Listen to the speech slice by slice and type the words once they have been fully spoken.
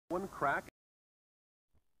crack.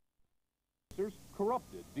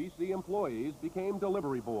 Corrupted D.C. employees became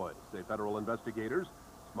delivery boys, say federal investigators,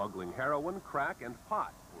 smuggling heroin, crack, and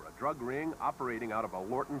pot for a drug ring operating out of a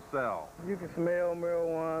Lorton cell. You can smell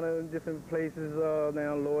marijuana in different places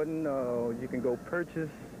down Lorton. You can go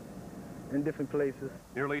purchase in different places.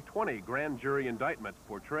 Nearly 20 grand jury indictments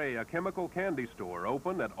portray a chemical candy store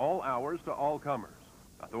open at all hours to all comers.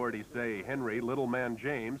 Authorities say Henry Little Man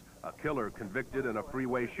James, a killer convicted in a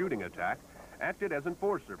freeway shooting attack, acted as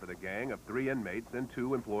enforcer for the gang of 3 inmates and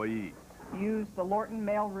 2 employees. Used the Lorton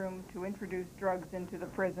mailroom to introduce drugs into the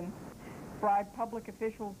prison, bribed public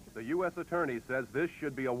officials. The U.S. attorney says this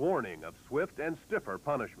should be a warning of swift and stiffer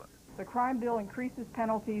punishment. The crime bill increases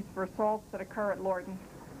penalties for assaults that occur at Lorton,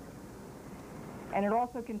 and it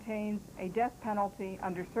also contains a death penalty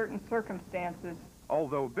under certain circumstances.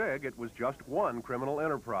 Although big, it was just one criminal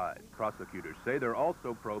enterprise. Prosecutors say they're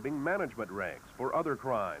also probing management ranks for other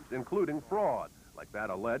crimes, including fraud, like that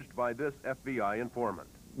alleged by this FBI informant.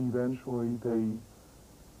 Eventually, they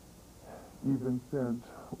even sent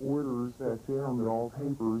orders back down that all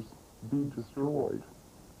papers be destroyed.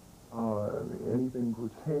 Anything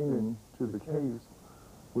pertaining to the case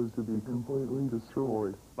was to be completely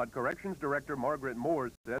destroyed. But Corrections Director Margaret Moore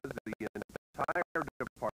says the entire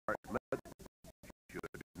department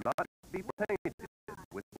should not be painted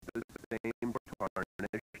with the same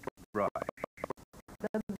tarnished brush.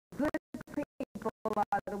 The good people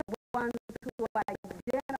are the ones who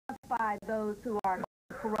identify those who are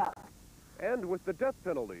corrupt. And with the death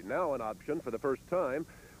penalty now an option for the first time,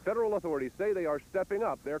 federal authorities say they are stepping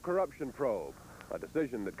up their corruption probe. A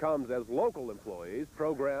decision that comes as local employees,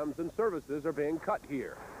 programs, and services are being cut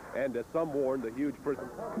here. And as some warn, the huge prison...